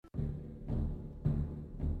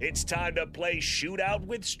It's time to play Shootout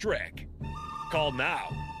with Strick. Call now,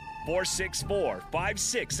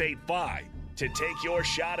 464-5685, to take your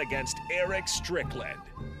shot against Eric Strickland.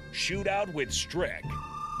 Shootout with Strick.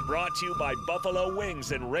 Brought to you by Buffalo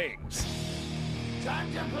Wings and Rings.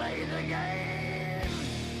 Time to play the game!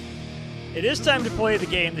 It is time to play the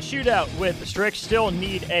game. The Shootout with Strick. Still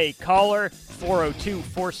need a caller.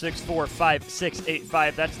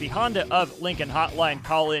 402-464-5685. That's the Honda of Lincoln hotline.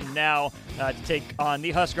 Call in now to take on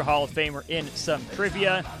the Husker Hall of Famer in some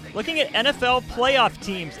trivia. Looking at NFL playoff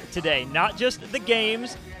teams today. Not just the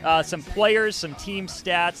games, some players, some team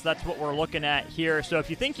stats. That's what we're looking at here. So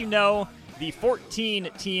if you think you know the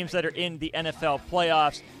 14 teams that are in the NFL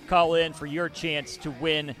playoffs, call in for your chance to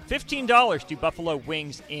win $15 to Buffalo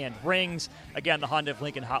Wings and Rings. Again, the Honda of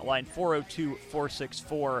Lincoln hotline,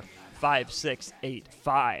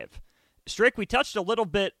 402-464-5685. Strick, we touched a little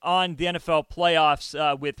bit on the NFL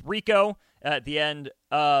playoffs with Rico at the end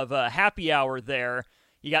of happy hour there.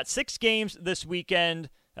 You got 6 games this weekend,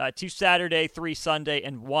 2 Saturday, 3 Sunday,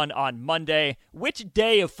 and 1 on Monday. Which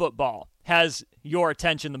day of football has your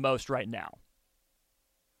attention the most right now?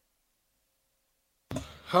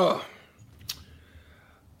 I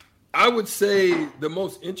would say the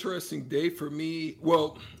most interesting day for me,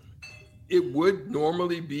 well, it would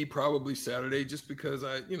normally be probably Saturday, just because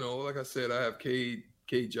like I said, I have Cade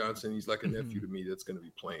Johnson. He's like a nephew to me that's going to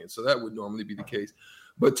be playing. So that would normally be the case.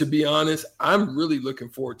 But to be honest, I'm really looking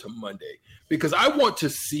forward to Monday, because I want to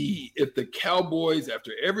see if the Cowboys,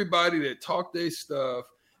 after everybody that talked their stuff,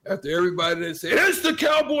 after everybody that said, it's the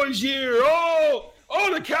Cowboys year. Oh,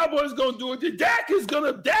 the Cowboys going to do it. Dak is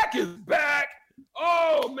back.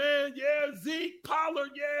 Oh, man, yeah, Zeke,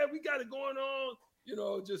 Pollard, yeah, we got it going on.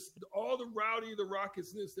 Just all the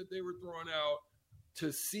raucousness that they were throwing out,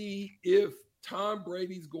 to see if Tom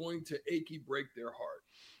Brady's going to achy break their heart.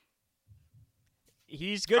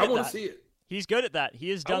 He's good at that. I want to see it. He's good at that. He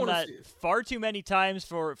has done that far too many times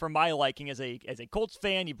for my liking. As a Colts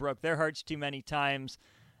fan, he broke their hearts too many times.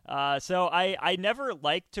 So I never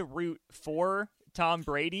like to root for Tom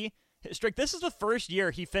Brady. Strick, this is the first year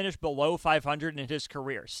he finished below 500 in his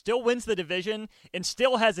career. Still wins the division and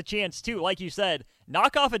still has a chance to, like you said,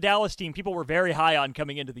 knock off a Dallas team people were very high on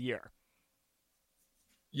coming into the year.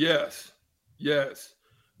 Yes.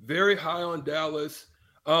 Very high on Dallas.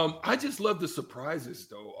 I just love the surprises,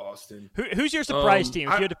 though, Austin. Who's your surprise team,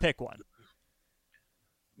 if you had to pick one?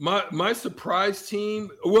 My surprise team,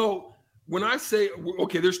 well, when I say,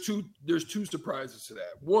 okay, there's two surprises to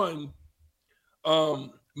that. One,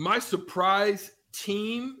 my surprise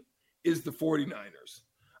team is the 49ers.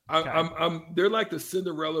 Okay. They're like the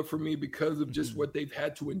Cinderella for me, because of just what they've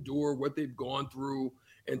had to endure, what they've gone through,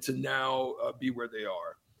 and to now be where they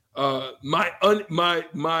are.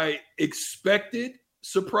 My expected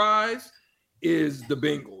surprise is the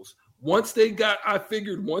Bengals. Once they got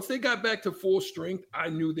back to full strength, I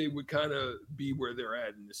knew they would kind of be where they're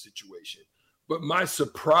at in this situation. But my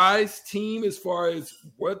surprise team, as far as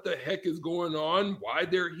what the heck is going on, why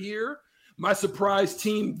they're here, my surprise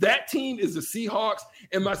team, that team is the Seahawks.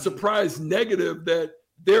 And my surprise negative that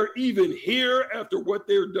they're even here after what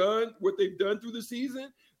they've done through the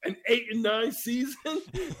season, an 8-9 season,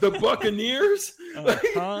 the Buccaneers. Like,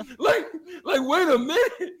 wait a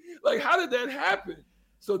minute. Like, how did that happen?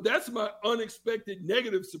 So that's my unexpected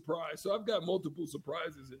negative surprise. So I've got multiple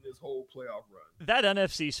surprises in this whole playoff run. That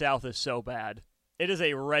NFC South is so bad. It is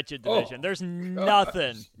a wretched division. There's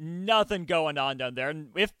nothing going on down there. And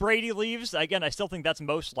if Brady leaves, again, I still think that's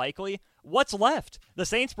most likely. What's left? The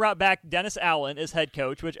Saints brought back Dennis Allen as head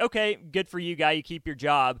coach, which, okay, good for you, guy. You keep your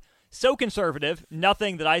job. So conservative.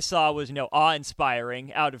 Nothing that I saw was,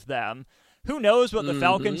 awe-inspiring out of them. Who knows what the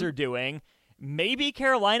Falcons are doing? Maybe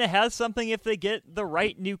Carolina has something if they get the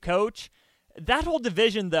right new coach. That whole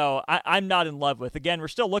division, though, I'm not in love with. Again, we're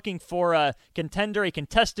still looking for a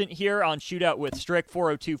contestant here on Shootout with Strick,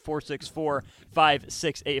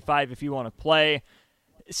 402-464-5685 if you want to play.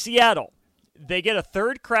 Seattle, they get a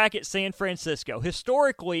third crack at San Francisco.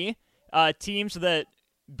 Historically, teams that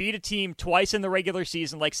beat a team twice in the regular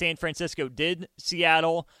season, like San Francisco did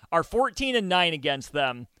Seattle, are 14-9 against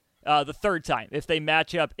them the third time if they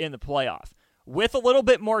match up in the playoff. With a little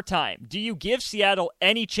bit more time, do you give Seattle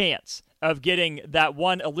any chance of getting that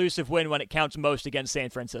one elusive win when it counts most against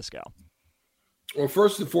San Francisco? Well,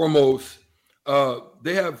 first and foremost, Coach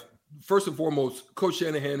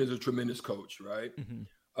Shanahan is a tremendous coach, right? Mm-hmm.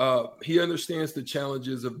 He understands the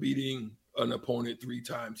challenges of beating an opponent 3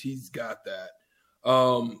 times. He's got that.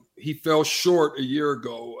 He fell short a year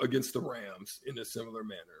ago against the Rams in a similar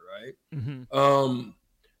manner, right? Mm-hmm.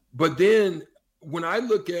 But then when I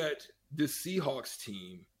look at the Seahawks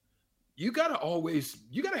team, you got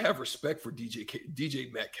to have respect for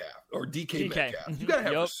DJ Metcalf or DK Metcalf. Mm-hmm. You got to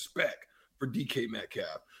have respect for DK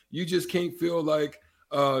Metcalf. You just can't feel like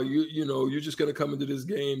you're just going to come into this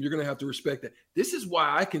game. You're going to have to respect that. This is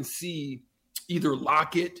why I can see either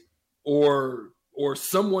Lockett or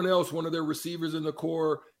someone else, one of their receivers in the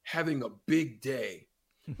core, having a big day.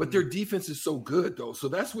 But their defense is so good, though. So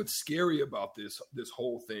that's what's scary about this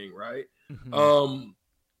whole thing, right?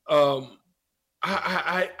 Mm-hmm.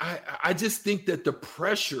 I just think that the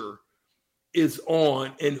pressure is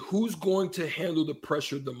on, and who's going to handle the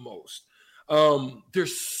pressure the most?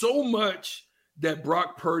 There's so much that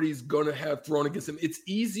Brock Purdy's going to have thrown against him. It's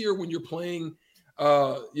easier when you're playing,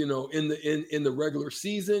 in the regular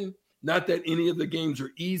season. Not that any of the games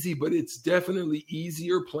are easy, but it's definitely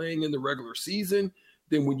easier playing in the regular season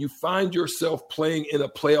than when you find yourself playing in a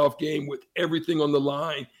playoff game with everything on the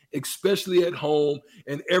line, especially at home,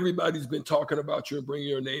 and everybody's been talking about you and bringing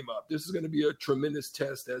your name up. This is going to be a tremendous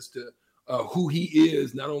test as to who he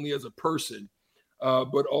is, not only as a person,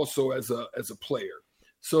 but also as a player.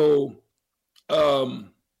 So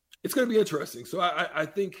it's going to be interesting. So I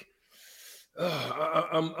think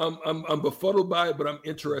I'm befuddled by it, but I'm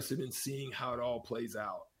interested in seeing how it all plays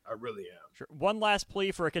out. I really am. Sure. One last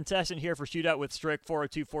plea for a contestant here for Shootout with Strick,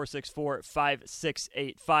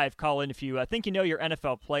 402-464-5685. Call in if you think you know your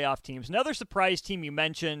NFL playoff teams. Another surprise team you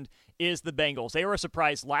mentioned is the Bengals. They were a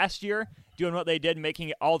surprise last year, doing what they did, making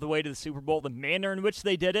it all the way to the Super Bowl. The manner in which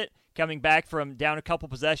they did it, coming back from down a couple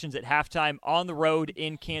possessions at halftime on the road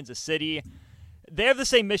in Kansas City. They have the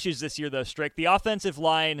same issues this year, though, Strick. The offensive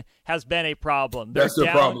line has been a problem. That's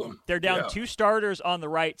their problem. They're down two starters on the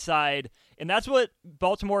right side, and that's what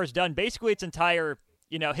Baltimore has done basically its entire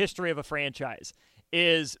history of a franchise,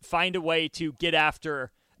 is find a way to get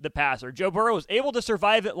after the passer. Joe Burrow was able to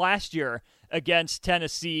survive it last year against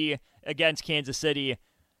Tennessee, against Kansas City.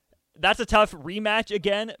 That's a tough rematch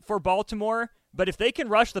again for Baltimore, but if they can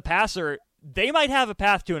rush the passer, they might have a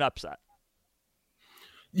path to an upset.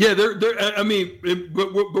 Yeah, they're. I mean,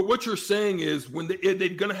 but what you're saying is when they're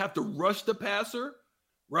going to have to rush the passer,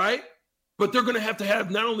 right? But they're going to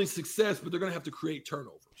have not only success, but they're going to have to create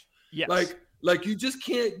turnovers. Yes. Like you just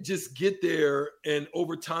can't just get there and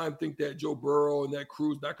over time think that Joe Burrow and that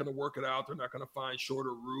crew's not going to work it out. They're not going to find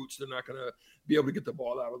shorter routes. They're not going to be able to get the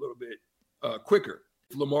ball out a little bit quicker.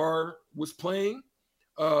 If Lamar was playing,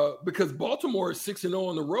 because Baltimore is 6-0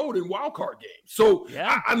 on the road in wild card games. So,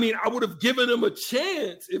 yeah. I mean, I would have given them a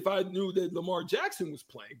chance if I knew that Lamar Jackson was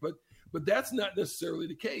playing, but that's not necessarily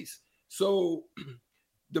the case. So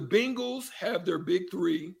the Bengals have their big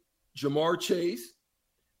three: Jamar Chase,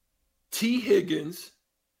 T. Higgins,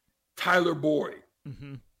 Tyler Boyd.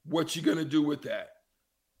 Mm-hmm. What you going to do with that?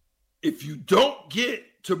 If you don't get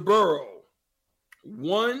to Burrow,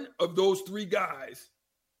 one of those three guys,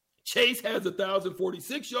 Chase has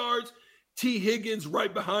 1,046 yards. T. Higgins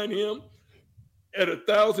right behind him at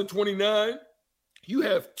 1,029. You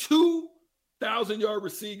have 2,000-yard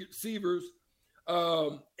receivers,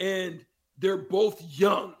 and they're both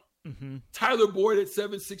young. Mm-hmm. Tyler Boyd at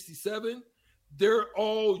 767. They're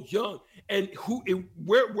all young. And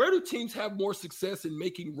where do teams have more success in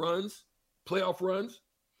making runs, playoff runs?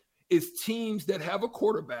 Is teams that have a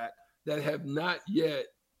quarterback that have not yet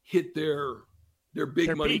hit their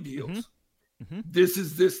big money deals. Mm-hmm. Mm-hmm. This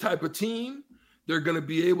is this type of team. They're going to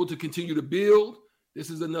be able to continue to build. This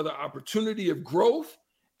is another opportunity of growth,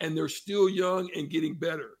 and they're still young and getting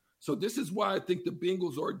better. So this is why I think the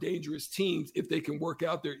Bengals are dangerous teams if they can work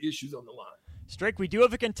out their issues on the line. Strick, we do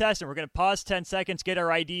have a contestant. We're going to pause 10 seconds, get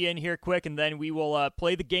our ID in here quick, and then we will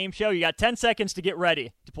play the game show. You got 10 seconds to get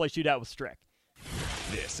ready to play Shootout with Strick.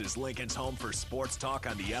 This is Lincoln's home for sports talk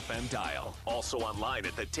on the FM dial. Also online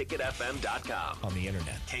at theticketfm.com. On the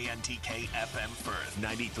internet. KNTK FM Firth,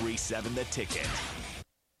 93.7 The Ticket.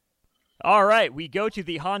 All right, we go to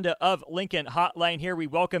the Honda of Lincoln hotline here. We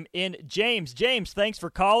welcome in James. James, thanks for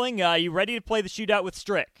calling. You ready to play the Shootout with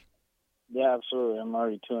Strick? Yeah, absolutely. I'm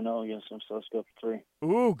already 2-0 against him, so let's go for 3.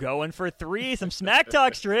 Ooh, going for 3. Some smack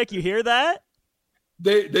talk, Strick. You hear that?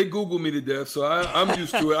 They Google me to death, so I'm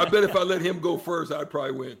used to it. I bet if I let him go first, I'd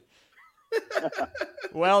probably win.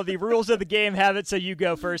 Well, the rules of the game have it so you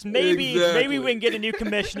go first. Maybe we can get a new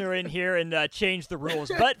commissioner in here and change the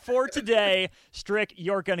rules. But for today, Strick,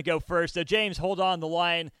 you're going to go first. So, James, hold on the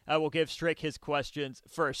line. I will give Strick his questions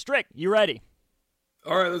first. Strick, you ready?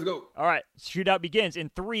 All right, let's go. All right, Shootout begins in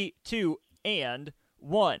 3, 2, and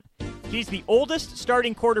 1. He's the oldest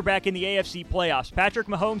starting quarterback in the AFC playoffs. Patrick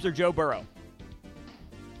Mahomes or Joe Burrow?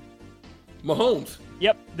 Mahomes.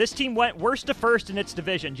 Yep. This team went worst to first in its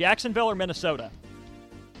division. Jacksonville or Minnesota?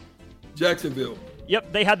 Jacksonville.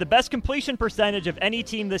 Yep, they had the best completion percentage of any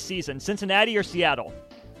team this season. Cincinnati or Seattle?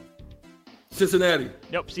 Cincinnati.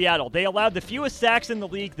 Nope, Seattle. They allowed the fewest sacks in the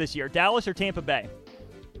league this year. Dallas or Tampa Bay?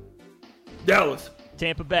 Dallas.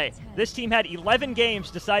 Tampa Bay. This team had 11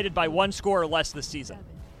 games decided by one score or less this season.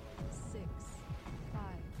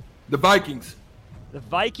 The Vikings. The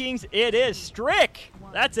Vikings, it is. Strick.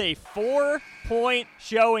 That's a 4-point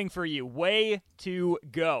showing for you. Way to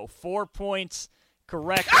go. 4 points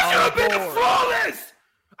correct I on could have the been board. flawless.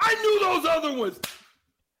 I knew those other ones.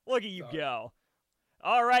 Look at you go.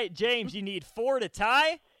 All right, James, you need 4 to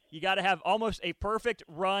tie. You got to have almost a perfect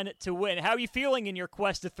run to win. How are you feeling in your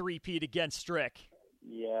quest to three-peat against Strick?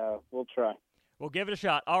 Yeah, we'll try. We'll give it a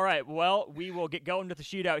shot. All right, well, we will get going with the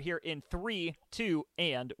shootout here in 3, 2,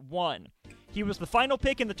 and 1. He was the final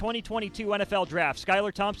pick in the 2022 NFL Draft.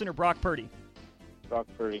 Skylar Thompson or Brock Purdy? Brock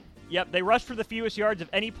Purdy. Yep, they rushed for the fewest yards of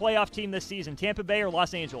any playoff team this season. Tampa Bay or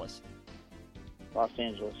Los Angeles? Los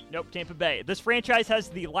Angeles. Nope, Tampa Bay. This franchise has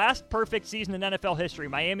the last perfect season in NFL history.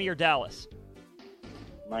 Miami or Dallas?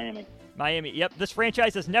 Miami. Miami. Yep, this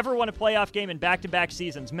franchise has never won a playoff game in back-to-back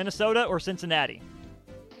seasons. Minnesota or Cincinnati?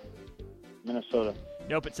 Minnesota.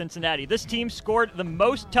 Nope, it's Cincinnati. This team scored the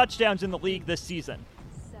most touchdowns in the league this season.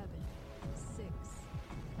 7, 6,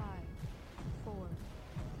 5, 4,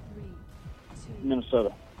 3, 2,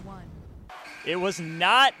 Minnesota. 1. It was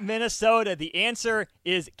not Minnesota. The answer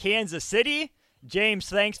is Kansas City. James,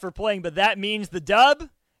 thanks for playing, but that means the dub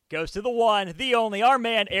goes to the one, the only, our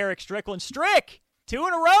man, Eric Strickland. Strick, 2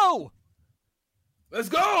 in a row. Let's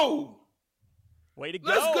go. Way to go.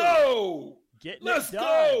 Let's go. Let's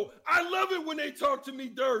go. I love it when they talk to me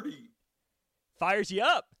dirty. Fires you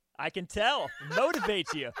up. I can tell.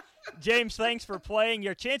 Motivates you. James, thanks for playing.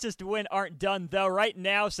 Your chances to win aren't done, though. Right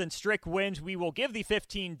now, since Strick wins, we will give the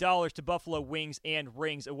 $15 to Buffalo Wings and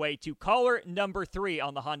Rings away to caller number 3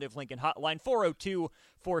 on the Honda of Lincoln hotline,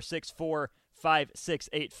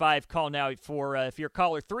 402-464-5685. Call now for, if you're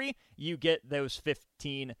caller 3, you get those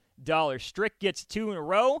 $15. Strick gets 2 in a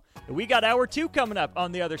row. We got hour 2 coming up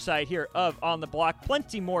on the other side here of On the Block.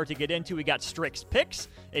 Plenty more to get into. We got Strick's picks,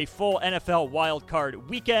 a full NFL wild card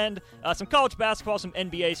weekend, some college basketball, some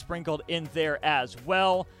NBA sprinkled in there as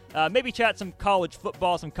well. Maybe chat some college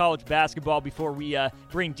football, some college basketball before we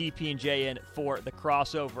bring DP&J in for the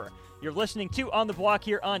crossover. You're listening to On the Block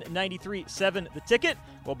here on 93.7 The Ticket.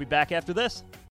 We'll be back after this.